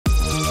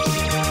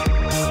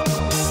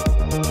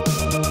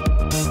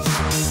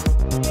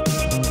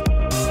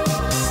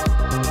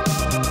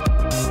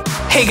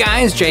Hey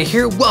guys, Jay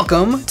here.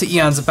 Welcome to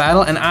Eons of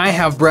Battle, and I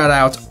have brought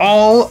out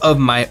all of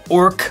my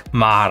orc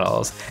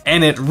models,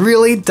 and it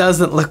really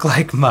doesn't look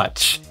like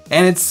much.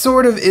 And it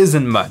sort of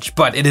isn't much,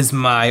 but it is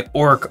my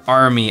orc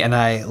army, and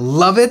I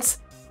love it.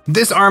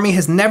 This army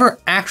has never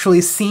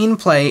actually seen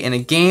play in a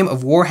game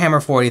of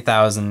Warhammer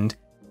 40,000,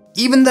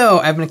 even though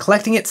I've been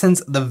collecting it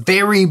since the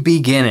very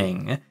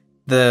beginning.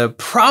 The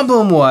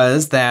problem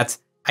was that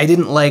I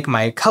didn't like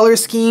my color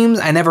schemes.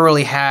 I never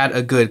really had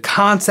a good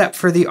concept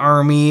for the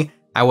army.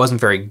 I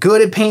wasn't very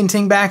good at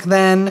painting back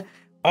then.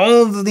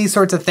 All of these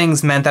sorts of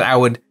things meant that I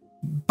would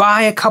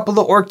buy a couple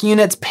of orc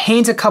units,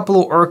 paint a couple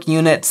of orc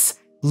units,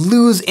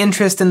 lose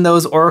interest in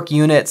those orc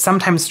units,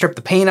 sometimes strip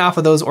the paint off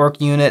of those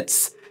orc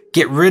units,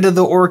 get rid of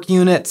the orc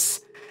units.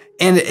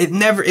 And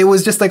it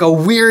was just like a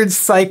weird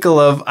cycle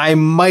of I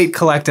might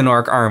collect an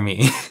orc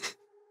army.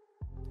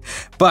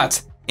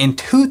 But in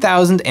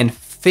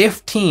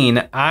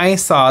 2015, I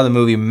saw the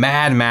movie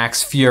Mad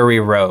Max Fury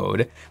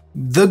Road,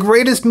 the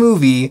greatest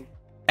movie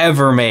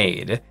ever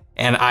made.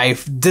 And I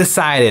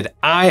decided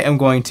I am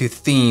going to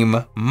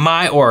theme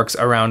my orcs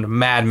around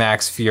Mad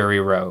Max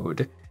Fury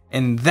Road.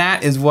 And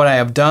that is what I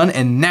have done.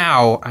 And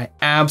now I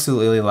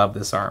absolutely love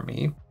this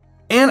army.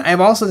 And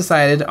I've also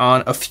decided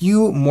on a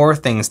few more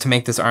things to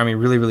make this army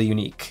really, really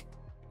unique.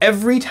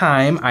 Every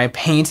time I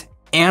paint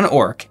an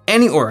orc,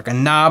 any orc, a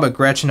knob, a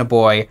Gretchen, a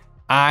boy,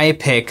 I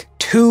pick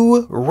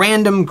 2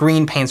 random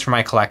green paints from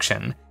my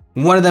collection.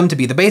 One of them to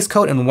be the base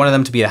coat and one of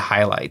them to be a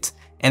highlight.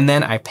 And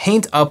then I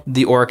paint up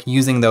the orc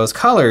using those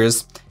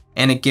colors,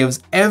 and it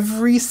gives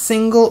every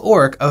single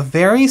orc a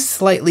very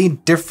slightly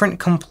different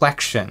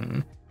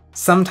complexion.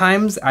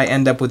 Sometimes I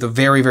end up with a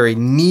very, very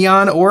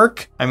neon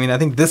orc. I mean, I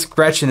think this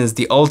Gretchen is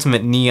the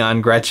ultimate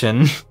neon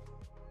Gretchen.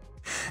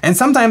 And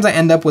sometimes I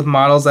end up with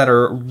models that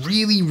are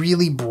really,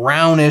 really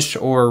brownish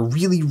or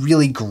really,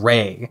 really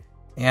gray.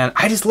 And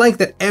I just like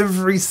that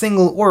every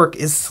single orc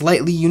is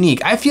slightly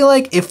unique. I feel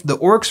like if the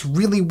orcs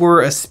really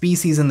were a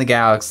species in the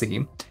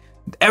galaxy,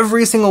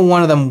 every single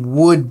one of them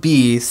would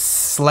be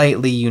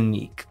slightly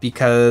unique,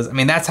 because I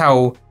mean, that's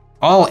how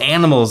all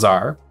animals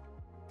are.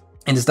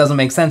 It just doesn't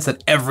make sense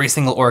that every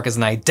single orc is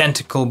an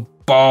identical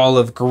ball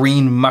of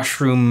green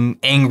mushroom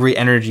angry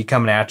energy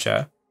coming at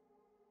you.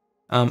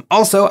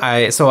 Also,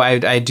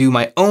 I do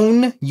my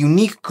own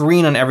unique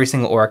green on every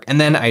single orc,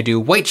 and then I do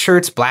white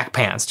shirts, black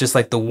pants, just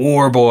like the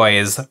war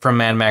boys from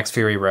Mad Max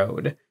Fury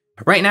Road.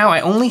 Right now, I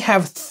only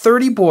have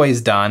 30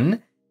 boys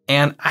done,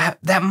 and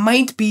that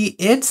might be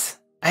it.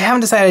 I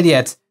haven't decided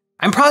yet.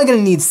 I'm probably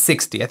gonna need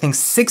 60. I think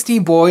 60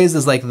 boys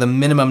is like the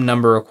minimum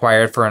number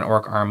required for an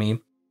orc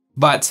army.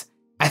 But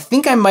I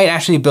think I might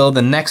actually build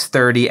the next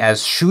 30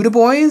 as Shoota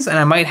boys, and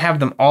I might have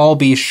them all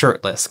be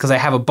shirtless, because I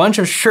have a bunch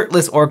of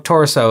shirtless orc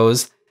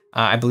torsos,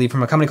 I believe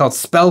from a company called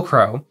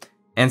Spellcrow.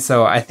 And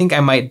so I think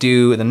I might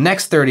do the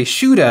next 30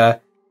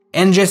 Shoota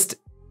and just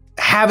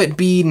have it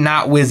be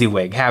not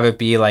WYSIWYG. Have it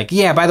be like,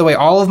 yeah, by the way,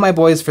 all of my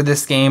boys for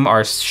this game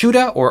are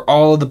Shoota, or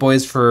all of the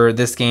boys for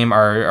this game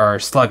are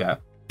Slugga.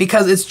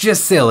 Because it's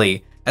just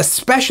silly,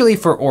 especially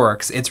for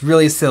orcs. It's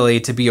really silly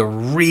to be a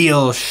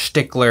real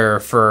stickler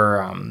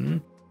for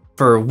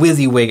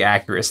WYSIWYG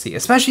accuracy,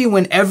 especially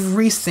when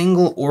every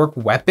single orc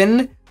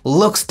weapon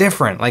looks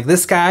different. Like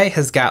this guy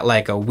has got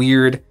like a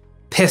weird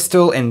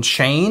pistol and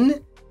chain,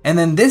 and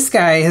then this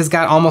guy has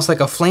got almost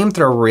like a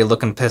flamethrower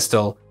looking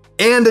pistol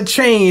and a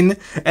chain,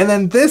 and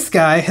then this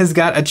guy has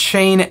got a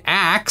chain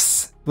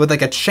axe with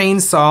like a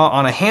chainsaw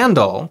on a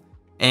handle,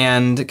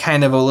 and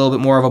kind of a little bit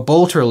more of a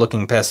bolter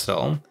looking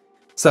pistol.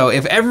 So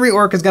if every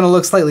orc is gonna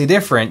look slightly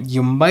different,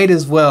 you might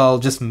as well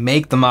just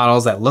make the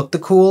models that look the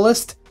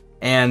coolest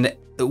and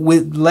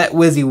let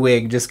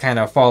WYSIWYG just kind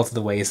of fall to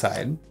the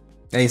wayside.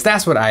 At least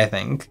that's what I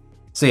think.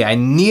 So yeah, I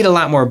need a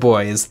lot more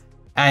boys.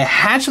 I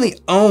actually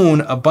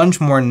own a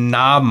bunch more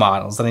knob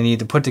models that I need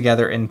to put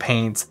together in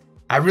paint.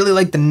 I really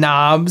like the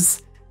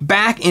knobs.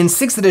 Back in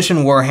 6th edition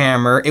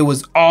Warhammer, it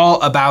was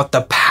all about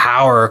the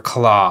power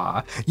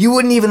claw. You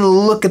wouldn't even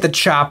look at the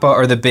Choppa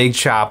or the big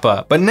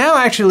Choppa. But now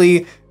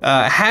actually,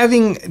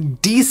 having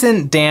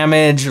decent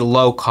damage,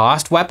 low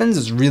cost weapons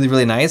is really,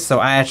 really nice. So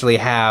I actually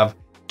have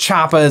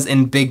Choppas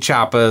and big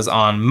Choppas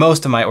on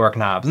most of my orc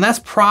knobs. And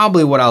that's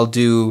probably what I'll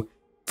do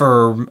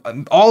for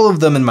all of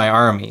them in my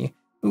army.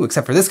 Ooh,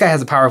 except for this guy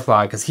has a power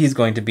claw because he's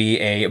going to be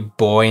a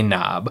boy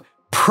knob.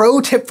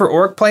 Pro tip for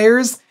orc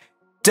players,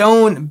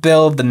 don't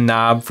build the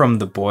knob from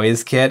the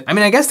boys kit. I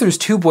mean, I guess there's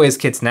 2 boys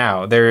kits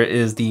now. There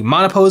is the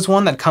monopose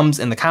one that comes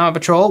in the Combat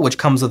Patrol, which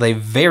comes with a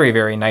very,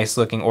 very nice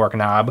looking orc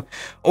knob,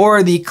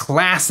 or the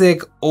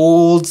classic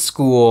old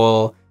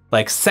school,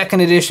 like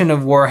 2nd edition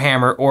of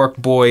Warhammer orc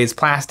boys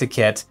plastic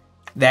kit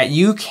that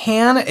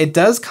it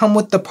does come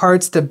with the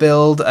parts to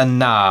build a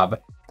knob.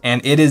 And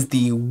it is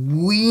the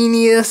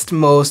weeniest,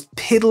 most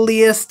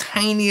piddliest,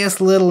 tiniest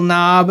little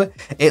knob.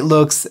 It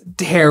looks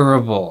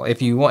terrible.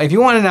 If you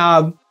want a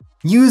knob,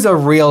 use a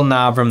real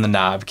knob from the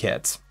knob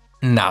kit.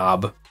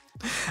 Knob.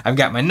 I've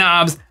got my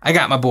knobs, I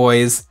got my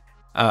boys.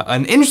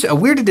 A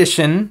weird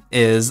addition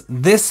is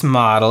this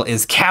model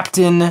is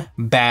Captain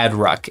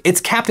Badruck.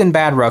 It's Captain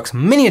Badruck's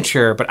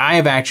miniature, but I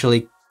have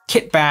actually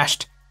kit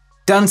bashed,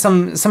 done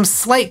some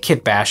slight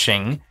kit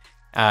bashing.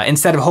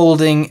 Instead of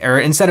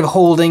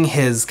holding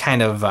his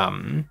kind of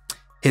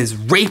his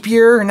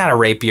rapier, not a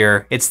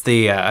rapier, it's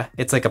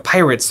like a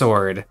pirate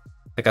sword,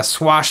 like a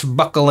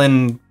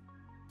swashbuckling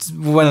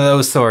one of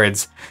those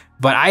swords.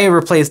 But I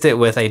replaced it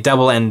with a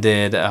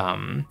double-ended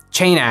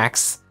chain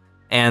axe,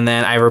 and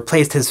then I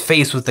replaced his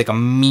face with like a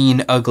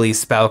mean, ugly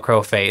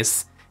Spellcrow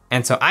face.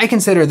 And so I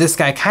consider this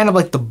guy kind of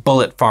like the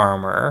bullet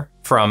farmer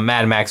from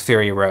Mad Max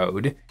Fury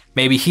Road.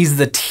 Maybe he's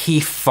the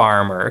teeth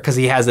farmer because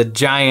he has a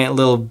giant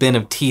little bin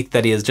of teeth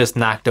that he has just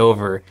knocked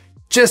over,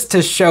 just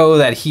to show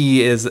that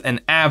he is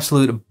an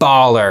absolute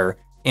baller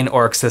in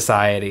Orc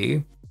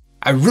society.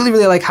 I really,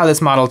 really like how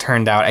this model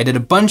turned out. I did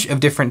a bunch of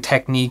different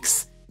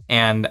techniques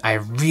and I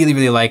really,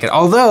 really like it.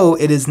 Although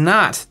it is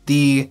not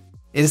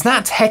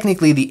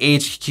technically the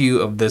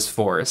HQ of this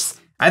force.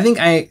 I think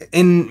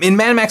in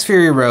Mad Max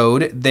Fury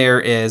Road, there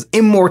is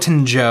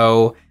Immortan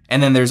Joe,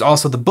 and then there's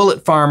also the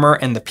Bullet Farmer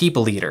and the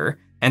People Eater.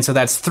 And so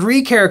that's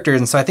 3 characters,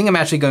 and so I think I'm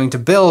actually going to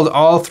build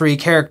all 3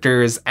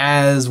 characters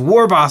as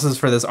war bosses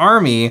for this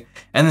army,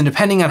 and then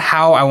depending on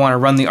how I want to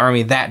run the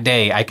army that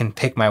day, I can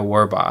pick my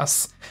war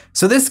boss.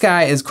 So this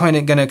guy is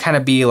gonna kind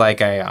of be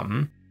like a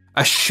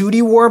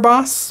shooty war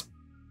boss.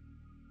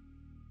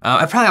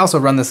 I'd probably also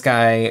run this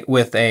guy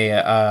with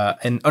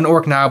an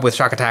Orc Knob with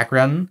Shock Attack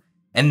Run,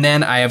 and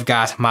then I have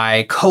got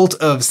my Cult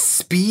of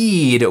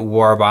Speed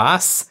war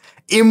boss,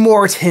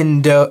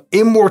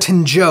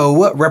 Immortan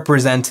Joe,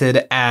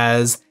 represented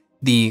as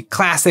the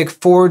classic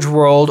Forge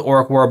World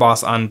Orc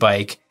Warboss on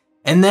bike.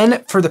 And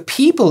then for the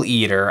People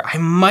Eater, I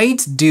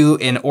might do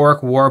an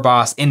Orc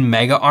Warboss in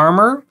Mega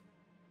Armor.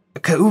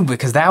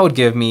 Because that would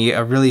give me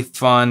a really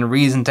fun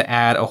reason to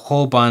add a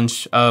whole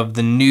bunch of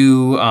the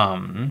new,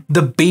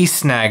 the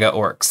Beast Naga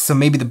Orcs. So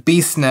maybe the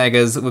Beast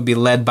Nagas would be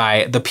led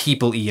by the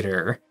People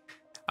Eater.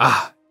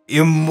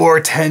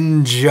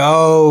 Immortan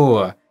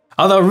Joe.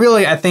 Although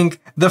really, I think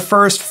the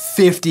first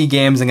 50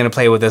 games I'm gonna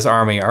play with this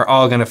army are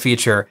all gonna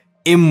feature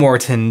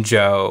Immortan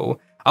Joe.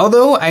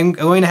 Although I'm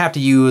going to have to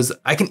use,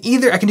 I can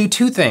do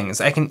 2 things.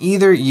 I can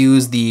either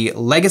use the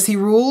legacy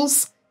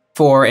rules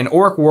for an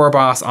Orc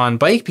Warboss on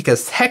bike,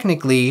 because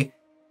technically,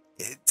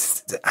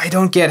 I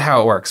don't get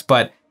how it works,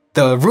 but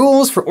the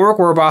rules for Orc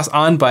Warboss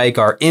on bike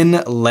are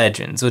in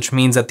Legends, which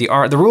means that the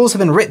rules have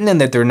been written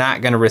and that they're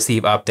not gonna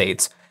receive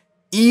updates.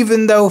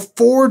 Even though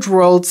Forge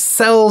World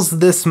sells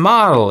this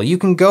model, you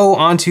can go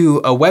onto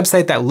a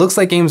website that looks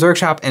like Games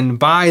Workshop and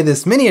buy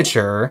this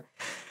miniature.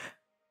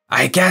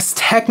 I guess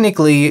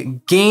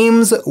technically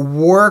Games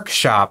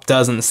Workshop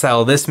doesn't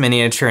sell this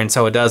miniature, and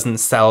so it doesn't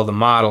sell the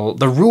model,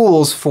 the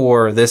rules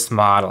for this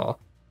model.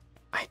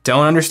 I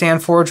don't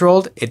understand Forge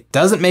World. It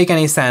doesn't make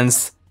any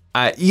sense.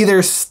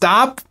 Either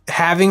stop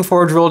having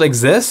Forge World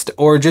exist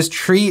or just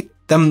treat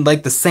them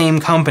like the same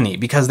company,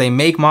 because they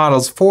make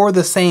models for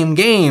the same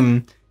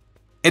game.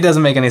 It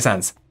doesn't make any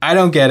sense. I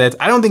don't get it.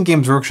 I don't think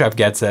Games Workshop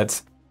gets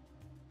it.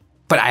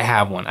 But I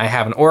have one. I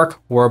have an Orc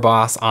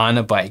Warboss on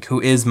a bike who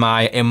is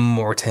my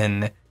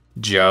Immortan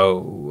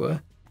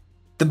Joe.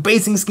 The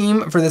basing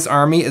scheme for this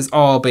army is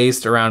all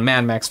based around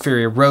Mad Max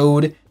Fury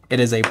Road. It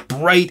is a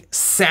bright,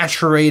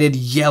 saturated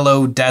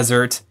yellow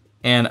desert,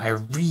 and I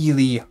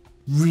really,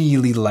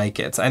 really like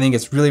it. I think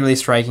it's really, really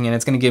striking, and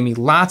it's gonna give me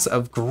lots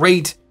of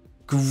great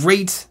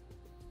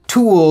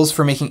tools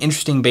for making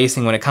interesting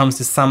basing when it comes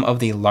to some of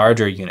the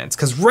larger units.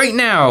 Because right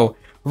now,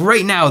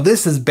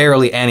 this is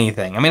barely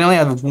anything. I mean, I only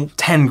have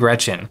 10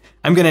 Gretchen.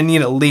 I'm gonna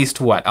need at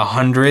least, what,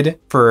 100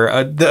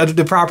 for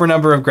the proper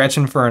number of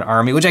Gretchen for an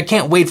army, which I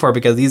can't wait for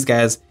because these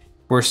guys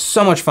were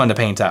so much fun to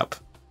paint up.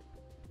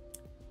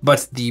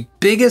 But the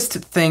biggest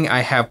thing I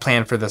have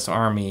planned for this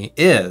army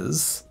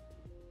is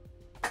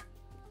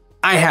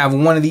I have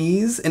one of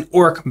these, an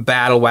Orc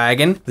Battle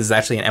Wagon. This is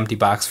actually an empty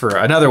box for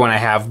another one I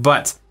have,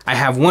 but I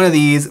have one of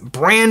these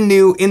brand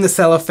new in the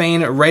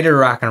cellophane, ready to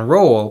rock and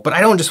roll, but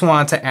I don't just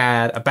want to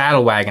add a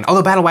battle wagon,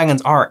 although battle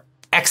wagons are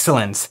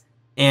excellent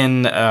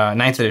in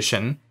 9th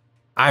edition.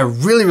 I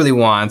really, really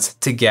want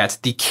to get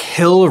the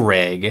Kill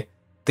Rig.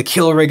 The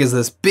Kill Rig is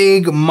this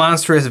big,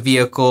 monstrous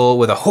vehicle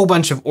with a whole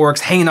bunch of orcs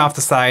hanging off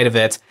the side of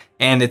it,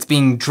 and it's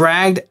being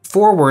dragged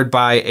forward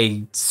by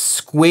a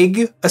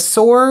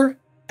squigosaur.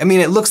 I mean,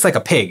 it looks like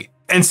a pig.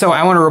 And so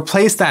I want to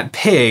replace that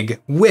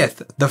pig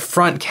with the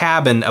front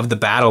cabin of the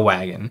battle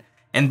wagon.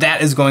 And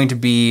that is going to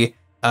be,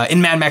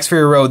 in Mad Max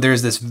Fury Road,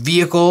 there's this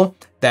vehicle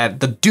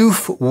that the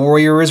Doof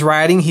Warrior is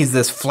riding. He's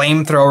this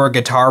flamethrower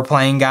guitar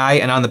playing guy.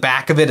 And on the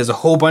back of it is a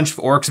whole bunch of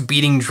orcs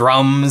beating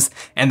drums.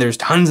 And there's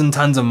tons and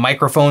tons of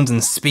microphones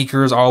and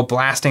speakers all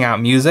blasting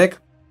out music.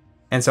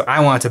 And so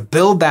I want to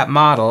build that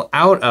model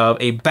out of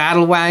a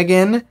battle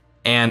wagon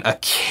and a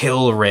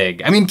Kill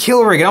Rig. I mean,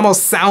 Kill Rig, it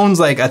almost sounds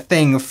like a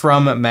thing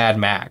from Mad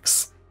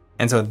Max.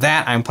 And so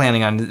that I'm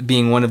planning on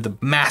being one of the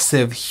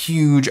massive,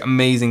 huge,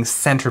 amazing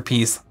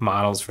centerpiece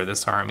models for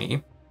this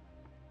army.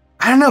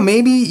 I don't know,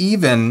 maybe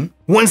even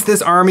once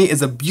this army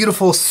is a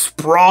beautiful,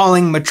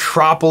 sprawling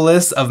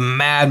metropolis of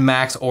Mad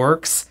Max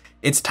orcs,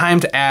 it's time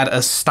to add a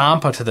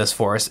Stompa to this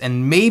force,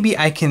 and maybe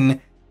I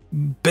can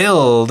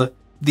build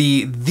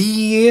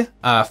the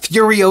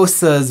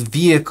Furiosa's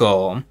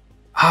vehicle.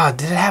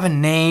 Did it have a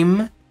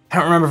name? I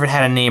don't remember if it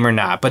had a name or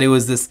not, but it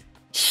was this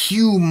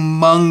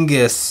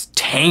humongous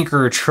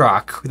tanker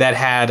truck that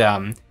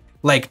had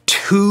like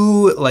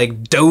two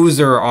like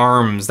dozer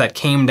arms that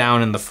came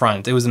down in the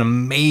front. It was an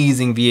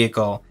amazing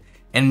vehicle.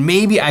 And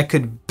maybe I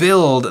could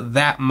build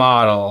that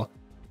model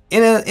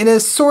in a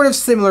sort of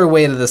similar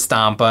way to the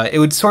Stompa. It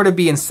would sort of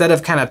be, instead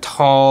of kind of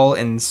tall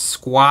and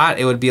squat,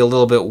 it would be a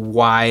little bit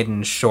wide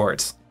and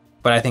short.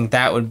 But I think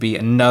that would be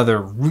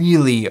another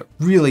really,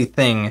 really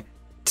thing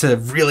to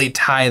really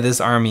tie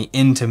this army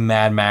into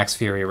Mad Max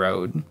Fury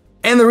Road.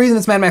 And the reason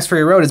it's Mad Max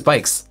Fury Road is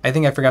bikes. I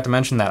think I forgot to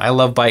mention that. I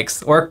love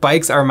bikes. Ork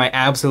bikes are my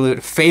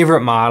absolute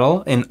favorite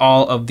model in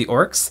all of the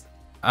Orks.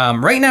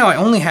 Right now I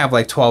only have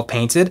like 12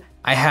 painted.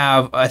 I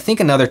have, I think,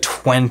 another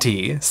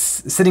 20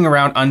 sitting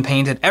around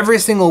unpainted. Every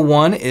single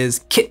one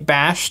is kit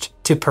bashed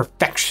to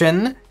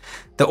perfection.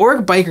 The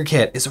Ork biker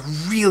kit is a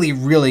really,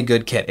 really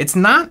good kit. It's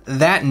not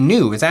that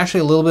new. It's actually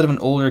a little bit of an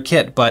older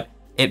kit, but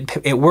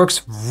it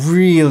works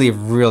really,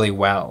 really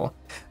well.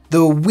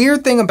 The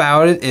weird thing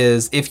about it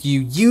is if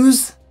you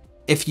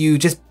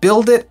just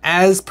build it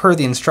as per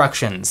the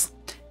instructions,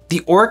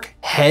 the Ork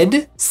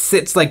head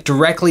sits like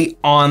directly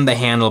on the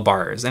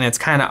handlebars, and it's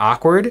kind of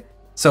awkward.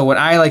 So what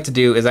I like to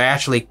do is I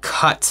actually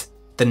cut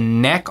the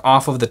neck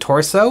off of the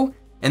torso,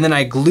 and then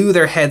I glue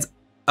their heads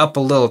up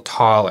a little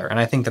taller. And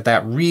I think that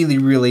that really,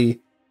 really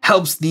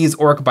helps these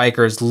Ork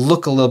bikers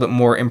look a little bit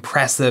more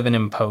impressive and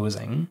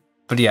imposing.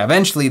 But yeah,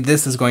 eventually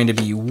this is going to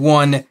be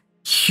one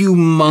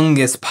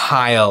humongous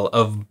pile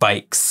of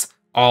bikes,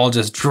 all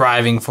just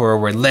driving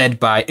forward, led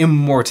by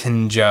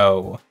Immortan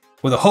Joe,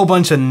 with a whole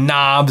bunch of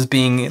knobs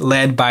being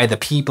led by the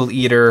People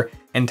Eater,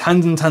 and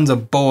tons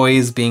of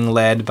boys being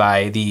led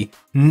by the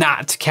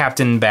not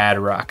Captain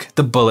Badrock,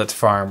 the Bullet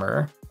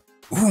Farmer.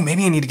 Ooh,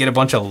 maybe I need to get a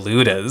bunch of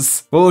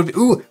Ludas.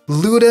 Ooh,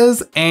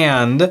 Ludas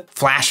and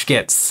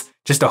Flashkits.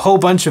 Just a whole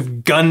bunch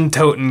of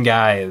gun-toting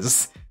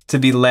guys to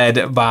be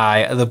led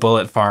by the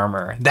Bullet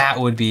Farmer. That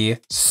would be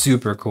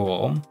super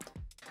cool.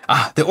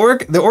 The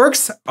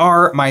Orks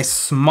are my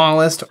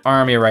smallest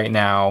army right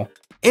now.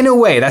 In a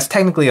way, that's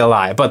technically a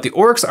lie, but the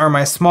Orks are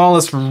my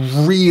smallest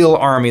real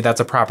army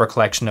that's a proper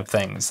collection of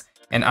things.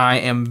 And I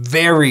am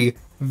very,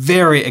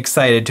 very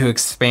excited to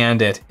expand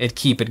it and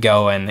keep it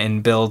going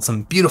and build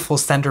some beautiful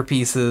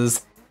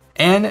centerpieces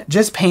and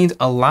just paint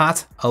a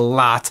lot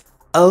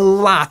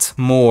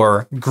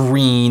more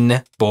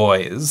green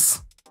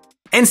boys.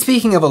 And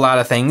speaking of a lot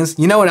of things,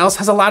 you know what else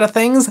has a lot of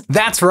things?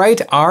 That's right,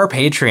 our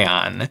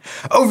Patreon.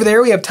 Over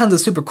there we have tons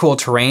of super cool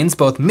terrains,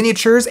 both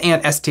miniatures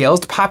and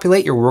STLs to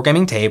populate your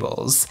wargaming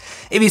tables.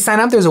 If you sign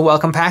up, there's a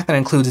welcome pack that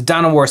includes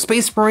Dawn of War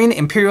Space Marine,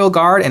 Imperial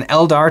Guard, and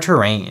Eldar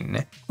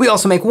terrain. We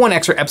also make one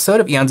extra episode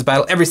of Eons of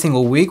Battle every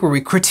single week where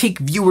we critique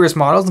viewers'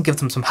 models and give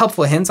them some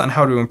helpful hints on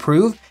how to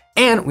improve.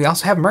 And we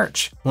also have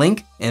merch,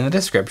 link in the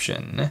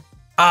description.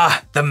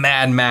 The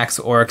Mad Max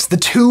Orks, the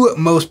two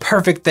most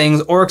perfect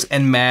things, Orks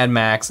and Mad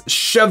Max,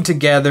 shoved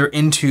together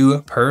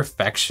into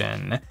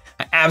perfection.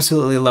 I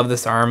absolutely love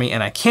this army,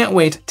 and I can't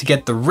wait to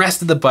get the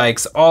rest of the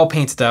bikes all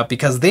painted up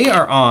because they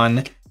are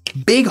on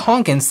big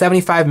honkin'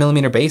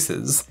 75mm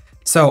bases.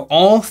 So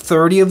all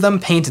 30 of them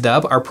painted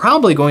up are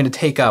probably going to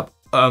take up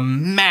a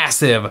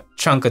massive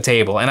chunk of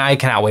table, and I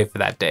cannot wait for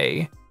that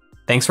day.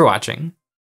 Thanks for watching.